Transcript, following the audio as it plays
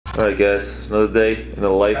Alright guys, another day in the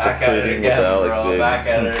life of trading with Alex, baby. Back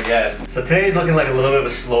at it again. So today's looking like a little bit of a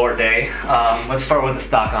slower day. Let's start with the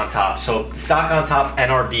stock on top. So the stock on top,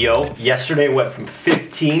 NRBO, yesterday went from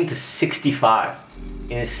 15 to 65.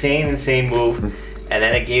 Insane move. And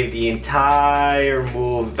then it gave the entire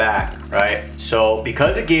move back, right? So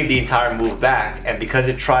because it gave the entire move back and because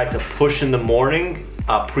it tried to push in the morning,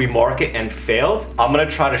 pre-market and failed, I'm gonna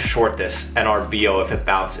try to short this NRBO if it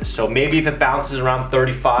bounces. So maybe if it bounces around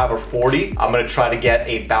 35 or 40, I'm gonna try to get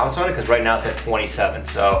a bounce on it because right now it's at 27.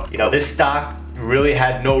 So, you know, this stock really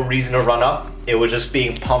had no reason to run up. It was just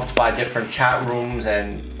being pumped by different chat rooms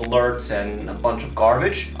and alerts and a bunch of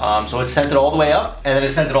garbage. So it sent it all the way up and then it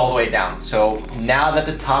sent it all the way down. So now that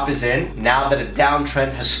the top is in, now that a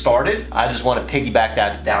downtrend has started, I just want to piggyback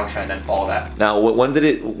that downtrend and follow that. Now, when did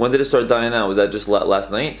it start dying out? Was that just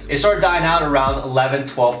last night? It started dying out around 11,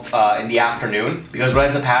 12 in the afternoon, because what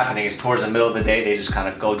ends up happening is towards the middle of the day, they just kind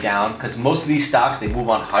of go down because most of these stocks, they move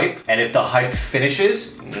on hype. And if the hype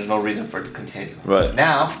finishes, there's no reason for it to continue. Right.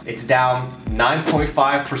 Now, it's down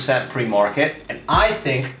 9.5% pre-market, and I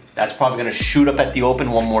think that's probably gonna shoot up at the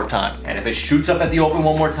open one more time. And if it shoots up at the open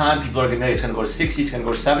one more time, people are gonna think it's gonna go to 60, it's gonna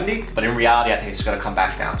go to 70, but in reality, I think it's just gonna come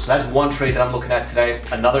back down. So that's one trade that I'm looking at today.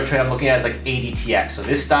 Another trade I'm looking at is like ADTX. So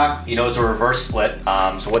this stock, you know, is a reverse split.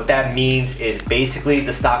 So what that means is basically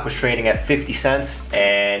the stock was trading at 50 cents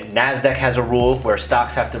and NASDAQ has a rule where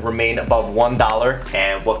stocks have to remain above $1.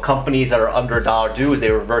 And what companies that are under $1 do is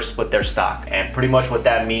they reverse split their stock. And pretty much what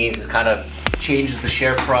that means is kind of changes the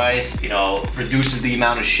share price, you know, reduces the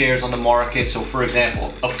amount of shares on the market. So for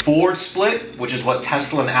example, a forward split, which is what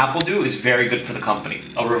Tesla and Apple do, is very good for the company.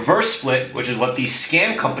 A reverse split, which is what these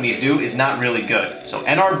scam companies do, is not really good. So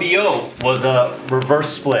NRBO was a reverse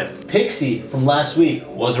split. Pixie from last week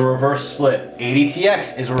was a reverse split.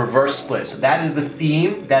 ADTX is a reverse split. So that is the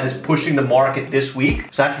theme that is pushing the market this week.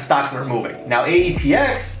 So that's the stocks that are moving. Now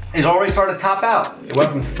ADTX is already starting to top out. It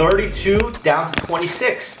went from 32 down to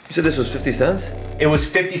 26. You said this was 50 cents? It was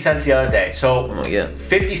 50 cents the other day. So oh my God.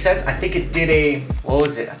 50 cents, I think it did a, what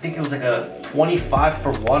was it? I think it was like a 25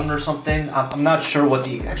 for 1 or something. I'm not sure what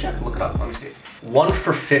the, actually I can look it up, let me see. 1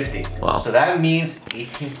 for 50. Wow. So that means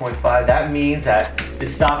 18.5. That means that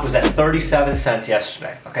this stock was at 37 cents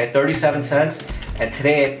yesterday. Okay, 37 cents. And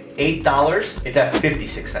today at $8, it's at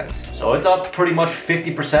 56 cents. So it's up pretty much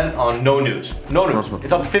 50% on no news. No news.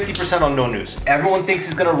 It's up 50% on no news. Everyone thinks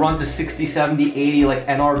it's gonna run to 60, 70, 80 like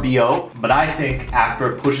NRBO. But I think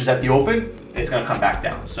after it pushes at the open, it's gonna come back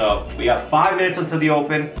down. So we got 5 minutes until the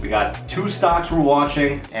open. We got 2 stocks we're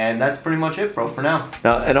watching, and that's pretty much it, bro, for now.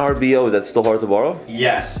 Now, NRBO, is that still hard to borrow?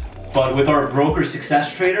 Yes, but with our broker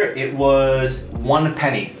Success Trader, it was 1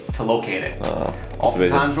 penny to locate it.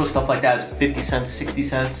 Oftentimes, bro, stuff like that is 50 cents, 60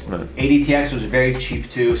 cents. Right. ADTX was very cheap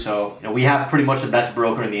too, so you know, we have pretty much the best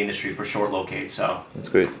broker in the industry for short locates. So that's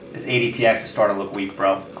great. This ADTX is starting to look weak,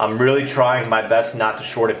 bro. I'm really trying my best not to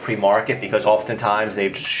short it pre-market because oftentimes they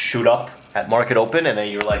just shoot up at market open and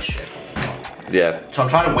then you're like, shit. Yeah. So I'm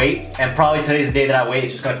trying to wait, and probably today's the day that I wait,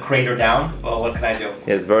 it's just gonna crater down. Well, what can I do?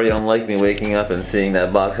 Yeah, it's very unlike me waking up and seeing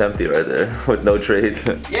that box empty right there with no trade.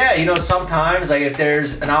 Yeah, you know, sometimes like if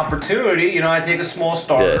there's an opportunity, you know, I take a small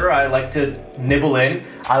starter. Yeah. I like to nibble in.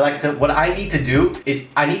 What I need to do is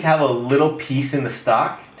I need to have a little piece in the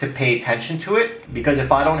stock to pay attention to it, because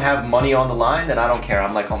if I don't have money on the line, then I don't care.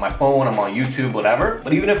 I'm like on my phone, I'm on YouTube, whatever.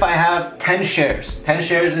 But even if I have 10 shares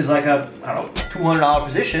is like a, I don't know, $200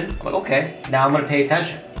 position. I'm like, okay, now I'm gonna pay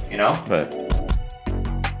attention, you know? Right.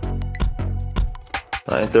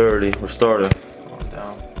 9:30, we're starting. Going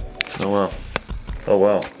down. Oh wow. Oh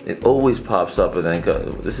wow. It always pops up and then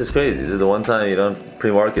goes. This is crazy. This is the one time you don't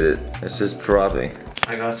pre-market it. It's just dropping.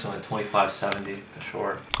 I got some at 25.70 to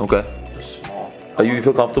short. Okay. Just small. Are you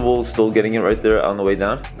feel comfortable still getting it right there on the way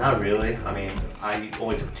down? Not really. I mean, I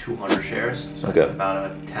only took 200 shares, so I took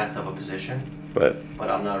about 1/10 of a position. Right. But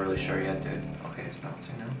I'm not really sure yet, dude. Okay, it's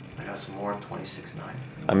bouncing now. I got some more, 26.9.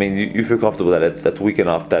 I mean, you feel comfortable that that's weak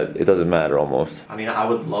enough that it doesn't matter almost. I mean, I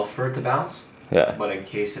would love for it to bounce. Yeah. But in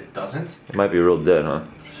case it doesn't, it might be real dead, huh?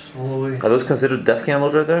 Slowly. Are those considered death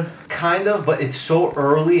candles right there? Kind of, but it's so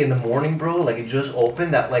early in the morning, bro. Like it just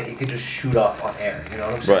opened that like it could just shoot up on air. You know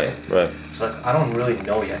what I'm saying? Right, right. So like I don't really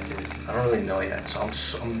know yet, dude. I don't really know yet. So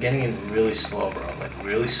I'm getting in really slow, bro. Like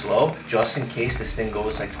really slow, just in case this thing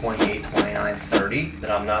goes like 28, 29, 30.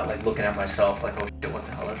 That I'm not like looking at myself like, oh shit, what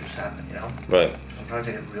the hell just happened? You know? Right. So I'm trying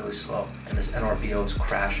to take it really slow. And this NRBO is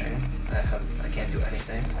crashing. I can't do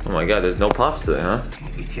anything. Oh my god, there's no pops today, huh?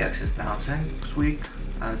 ADTX is bouncing this week.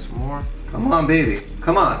 Add some more. Come on, baby.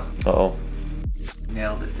 Come on. Uh-oh.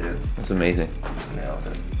 Nailed it, dude. That's amazing. Nailed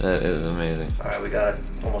it. That is amazing. All right, we got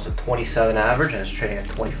almost a 27 average, and it's trading at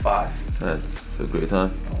 25. That's a great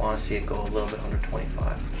time. I want to see it go a little bit under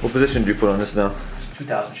 25. What position did you put on this now? It's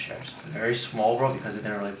 2,000 shares. Very small, bro, because it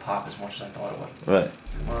didn't really pop as much as I thought it would. Right.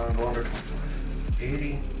 Come on, go under 25.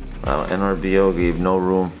 80. Wow, NRBO gave no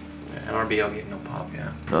room. Yeah, NRBO gave no pop,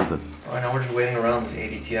 yeah. Nothing. All right, now we're just waiting around this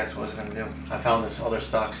ADTX. What is it going to do? I found this other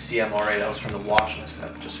stock, CMRA, that was from the watch list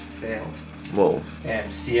that just failed. Whoa.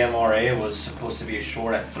 And CMRA was supposed to be a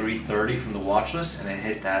short at 330 from the watch list, and it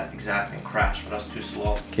hit that exactly and crashed, but that's too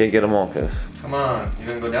slow. Can't get them all, cuz. Come on, you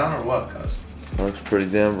gonna go down or what, cuz? Looks pretty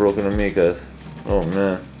damn broken to me, cuz. Oh,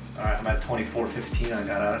 man. All right, I'm at 24.15. I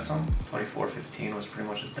got out of some. 24.15 was pretty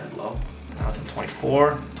much a dead low. Now it's at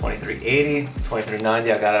 24, 23.80, 23.90.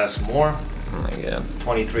 I got out of some more. Oh my god.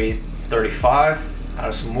 23.35. Out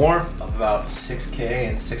of some more. Up about 6K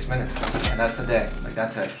in 6 minutes, and that's the day. Like,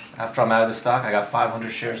 that's it. After I'm out of the stock, I got 500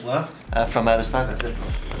 shares left. After I'm out of the stock, that's it, bro.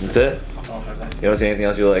 That's it? I'm going for that. You don't see anything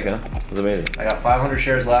else you like, huh? That's amazing. I got 500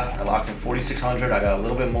 shares left. I locked in 4,600. I got a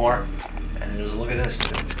little bit more. And just look at this,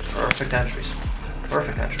 dude. Perfect entries.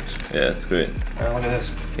 Perfect entries. Yeah, it's great. And look at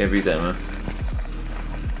this. Can't beat that, man.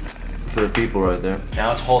 For the people right there.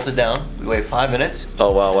 Now it's halted down. We wait 5 minutes.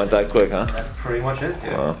 Oh wow, went that quick, huh? That's pretty much it,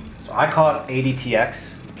 dude. Wow. So I caught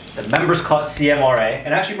ADTX. The members caught CMRA.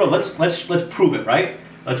 And actually, bro, let's prove it, right?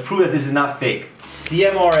 Let's prove that this is not fake.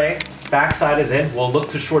 CMRA, backside is in. We'll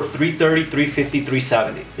look to short 330, 350,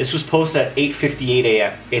 370. This was posted at 8:58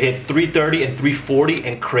 a.m. It hit 330 and 340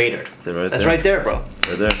 and cratered. That's right there, bro.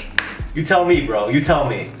 Right there. You tell me, bro. You tell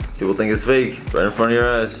me. People think it's fake, right in front of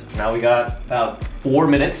your eyes. Now we got about 4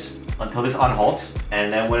 minutes until this unhalts,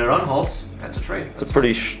 and then when it unhalts, that's a trade. It's a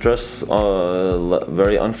pretty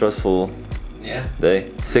very unstressful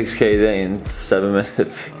day. 6K day in 7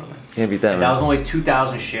 minutes. Can't beat that, man. That was only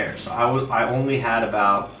 2,000 shares, so I only had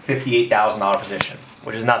about $58,000 position,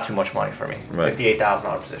 which is not too much money for me. Right.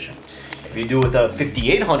 $58,000 position. If you do with a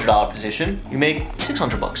 $5,800 position, you make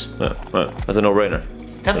 $600. Yeah, right. That's a no-brainer.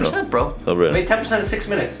 10%, bro. No-brainer. Made 10% in 6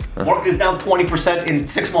 minutes. Market is down 20% in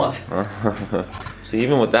 6 months. So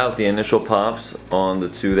even without the initial pops on the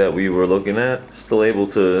two that we were looking at, still able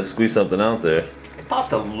to squeeze something out there. It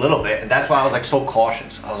popped a little bit, and that's why I was like so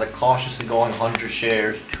cautious. I was like cautiously going 100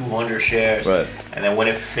 shares, 200 shares. Right. And then when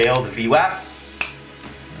it failed the VWAP,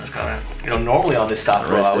 I was kind of, you know, normally on this stock,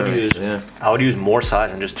 bro, I would use more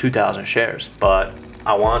size than just 2,000 shares. But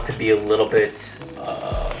I want to be a little bit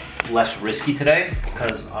less risky today,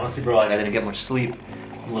 because honestly, bro, like I didn't get much sleep.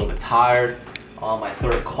 I'm a little bit tired. My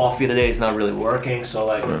third coffee of the day is not really working, so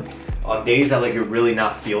like on days that like you're really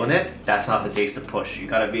not feeling it, that's not the days to push. You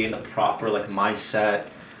gotta be in the proper like mindset,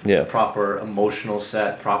 proper emotional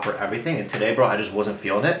set, proper everything. And today, bro, I just wasn't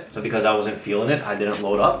feeling it. So because I wasn't feeling it, I didn't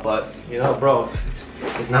load up. But you know, bro,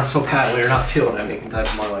 it's not so bad when you're not feeling it, making type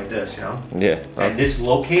of money like this, you know? Yeah. And this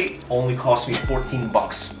locate only cost me 14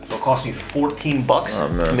 bucks. So it cost me 14 bucks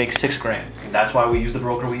to make 6 grand. And that's why we use the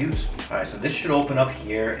broker we use. All right, so this should open up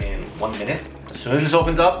here in 1 minute. As soon as this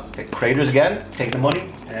opens up, it craters again, take the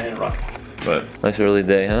money, and run. Right. Nice early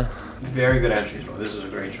day, huh? Very good entries, bro. This was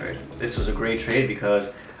a great trade. This was a great trade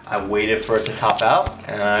because I waited for it to top out,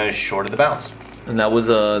 and I shorted the bounce. And that was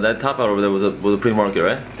that top out over there was a pre-market,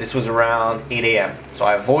 right? This was around 8 a.m. So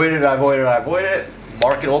I avoided it.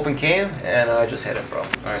 Market open came, and I just hit it, bro. All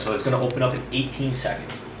right, so it's gonna open up in 18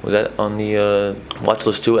 seconds. Was that on the watch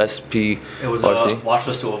list 2 SP? It was a watch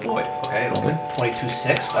list to avoid. Okay, it opened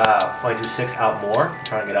 22.6. 22.6 out more. I'm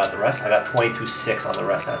trying to get out the rest. I got 22.6 on the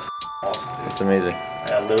rest. That's awesome, dude. It's amazing. I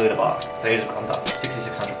got literally the bottom. Today just I'm done.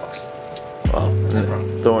 6,600 bucks. Wow. That's it,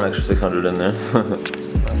 bro. Throw an extra 600 in there.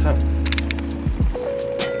 That's it.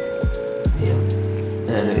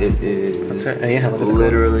 Yeah. And it is. That's it. And yeah, look at the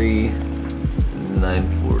literally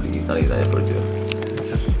 9:40. Not even 9:42. That's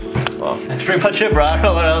it. Wow. That's pretty much it, bro. I don't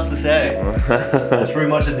know what else to say. That's pretty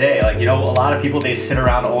much a day. Like, you know, a lot of people, they sit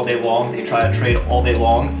around all day long. They try to trade all day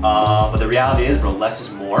long. But the reality is, bro, less is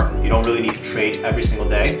more. You don't really need to trade every single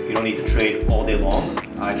day. You don't need to trade all day long.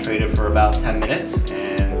 I traded for about 10 minutes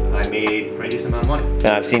and I made a pretty decent amount of money.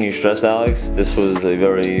 Yeah, I've seen you stressed, Alex. This was a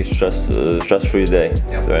very stress-free day. Yep.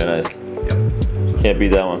 It's very nice. Yep. Can't beat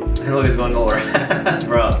that one. And look, it's going lower.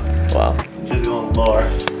 Bro. Wow. Just going lower.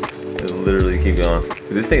 It'll literally keep going.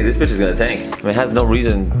 This bitch is gonna tank. I mean, it has no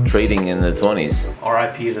reason trading in the 20s.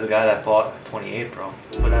 RIP to the guy that bought 28, bro.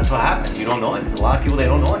 But that's what happens. You don't know it. A lot of people, they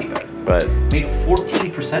don't know any better. Right. Made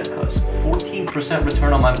 14%, cuz. 14%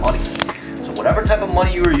 return on my money. So whatever type of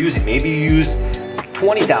money you were using, maybe you used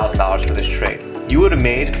 $20,000 for this trade. You would have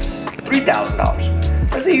made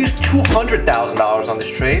 $3,000. Let's say you used $200,000 on this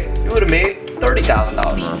trade. You would have made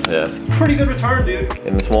 $30,000. Yeah. Pretty good return, dude.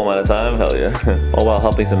 In a small amount of time, hell yeah. All while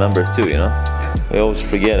helping some members too, you know? Yeah. We always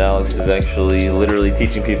forget Alex is actually literally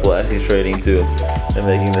teaching people actually trading too and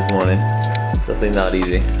making this money. Definitely not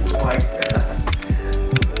easy. Oh my God.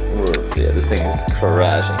 Yeah, this thing is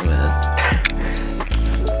crashing, man.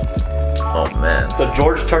 Oh man. So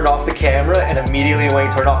George turned off the camera, and immediately when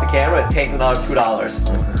he turned off the camera, it tanked another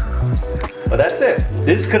 $2. But that's it.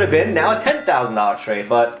 This could have been now a $10,000 trade,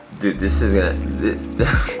 but dude, this is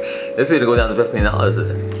gonna go down to $15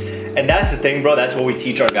 today. And that's the thing, bro. That's what we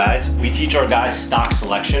teach our guys. We teach our guys stock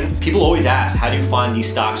selection. People always ask, how do you find these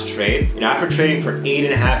stocks to trade? You know, after trading for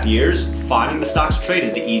 8.5 years, finding the stocks to trade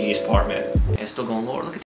is the easiest part, man. And it's still going lower.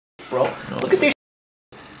 Look at this, bro. Look at this.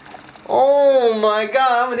 Oh my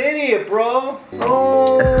God, I'm an idiot, bro.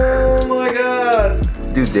 Oh my God.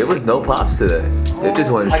 Dude, there was no pops today. They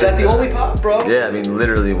just went straight. I got the only pop, bro. Yeah, I mean,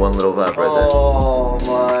 literally one little pop right there. Oh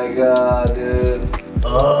my God, dude.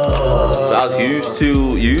 So Alex,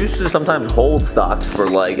 you used to sometimes hold stocks for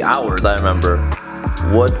like hours, I remember.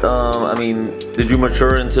 What, I mean, did you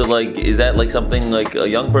mature into like, is that like something like a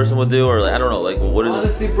young person would do, or like, I don't know, like what is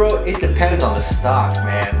Honestly, bro, it depends on the stock,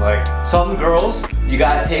 man. Like, some girls, you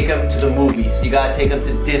gotta take them to the movies, you gotta take them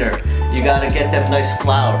to dinner, you gotta get them nice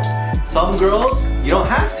flowers. Some girls, you don't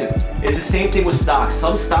have to. It's the same thing with stocks.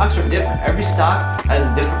 Some stocks are different. Every stock has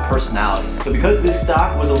a different personality. So because this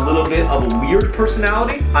stock was a little bit of a weird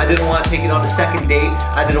personality, I didn't want to take it on a second date.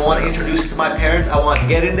 I didn't want to introduce it to my parents. I wanted to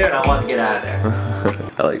get in there and I wanted to get out of there.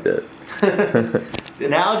 I like that.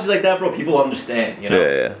 Analogies like that, bro, people understand, you know?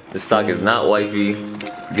 Yeah. This stock is not wifey.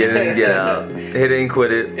 Get in, get out. Hit it and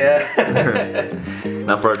quit it. Yeah.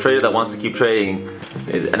 Now for a trader that wants to keep trading,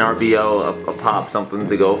 is NRBO a pop something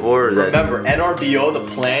to go for? Or is Remember, NRBO, the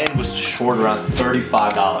plan was short around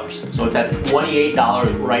 $35. So it's at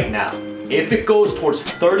 $28 right now. If it goes towards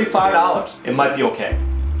 $35, it might be okay.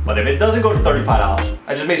 But if it doesn't go to $35,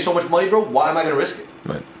 I just made so much money, bro, why am I gonna risk it?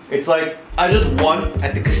 Right. It's like, I just won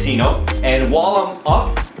at the casino, and while I'm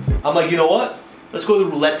up, I'm like, you know what? Let's go to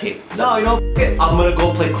the roulette table. No, you know, f it, I'm gonna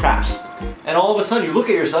go play craps. And all of a sudden, you look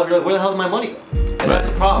at yourself, you're like, where the hell did my money go? And that's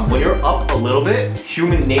the problem. When you're up a little bit,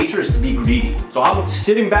 human nature is to be greedy. So I'm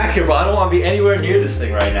sitting back here, bro. I don't want to be anywhere near this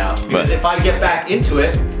thing right now. Because if I get back into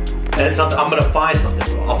it, and it's something, I'm gonna find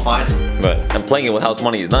something, bro. I'll find something. Right. And playing it with house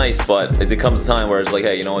money is nice, but there comes a time where it's like,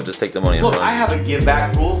 hey, you know what, just take the money. Look, I have a give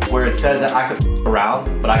back rule where it says that I could f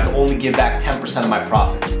around, but I can only give back 10% of my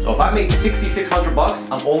profits. So if I make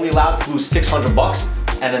 $6,600, I'm only allowed to lose $600,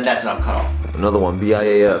 and then that's it, I'm cut off. Another one,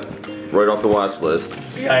 BIAF, right off the watch list.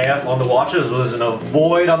 BIF on the watches was an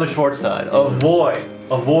avoid on the short side. Avoid.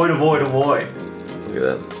 Avoid, avoid, avoid. Look at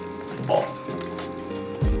that. Ball.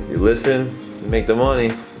 You listen, you make the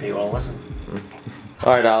money. You wanna listen?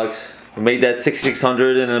 All right, Alex. We made that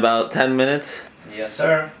 6,600 in about 10 minutes. Yes,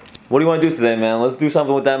 sir. What do you want to do today, man? Let's do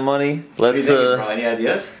something with that money. Let's. What are you thinking, bro? Any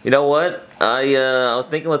ideas? You know what? I was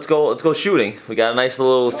thinking let's go shooting. We got a nice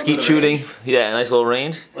little skeet shooting. Range. Yeah, a nice little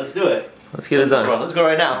range. Let's do it. Let's get it done. Bro. Let's go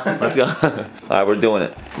right now. Let's go. All right, we're doing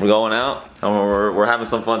it. We're going out and we're having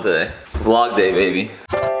some fun today. Vlog day, baby.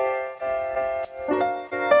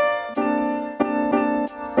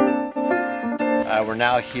 We're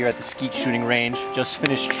now here at the skeet shooting range. Just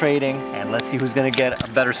finished trading, and let's see who's gonna get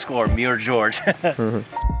a better score, me or George. You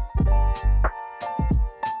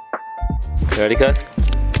ready, cut?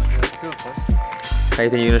 Let's do it, boys. How do you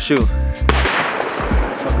think you're gonna shoot?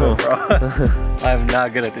 So good, bro. I'm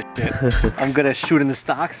not good at this shit. I'm good at shooting the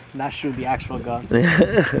stocks, not shooting the actual guns. But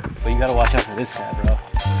you gotta watch out for this guy, bro.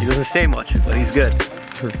 He doesn't say much, but he's good.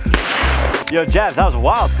 Yo, Jabs, that was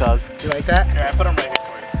wild, cuz. You like that? Here, I put him right here for you.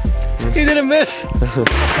 He didn't miss. 5 for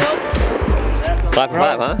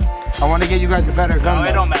 5, huh? I want to get you guys a better gun. No,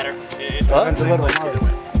 it don't matter. It's a little hard.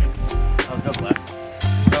 Let's go black.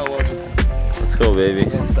 No, it wasn't. Let's go, baby.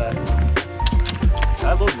 Yeah, it's bad. Can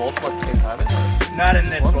I load multiple at the same time? Not in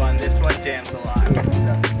this one. This one jams a lot.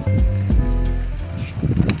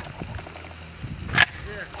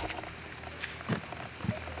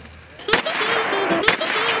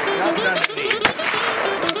 That's underneath.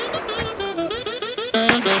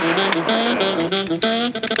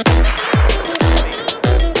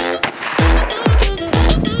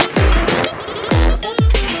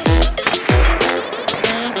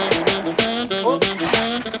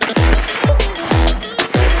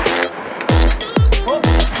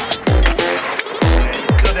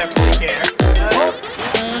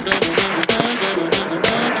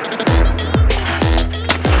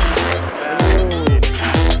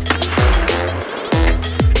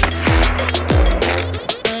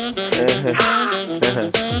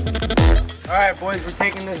 Alright, boys, we're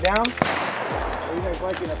taking this down. What do you guys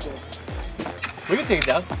like it up there? We can take it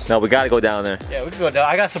down. No, we gotta go down there. Yeah, we can go down.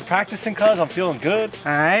 I got some practicing, cuz. I'm feeling good.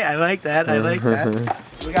 All right, I like that. I like that.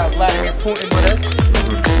 We got Vladimir Putin with us.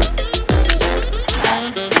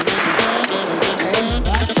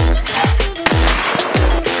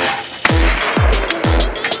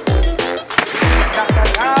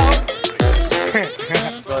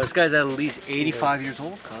 Bro, this guy's at least 85 years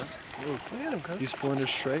old, cuz. Look at him, cuz. He's pulling it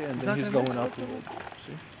straight and then he's going up the road.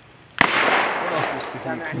 See?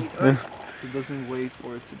 He doesn't wait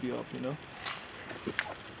for it to be up, you know?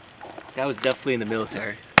 That was definitely in the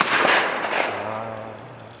military.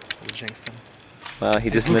 We jinxed him. Wow, he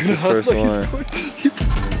just missed his first one.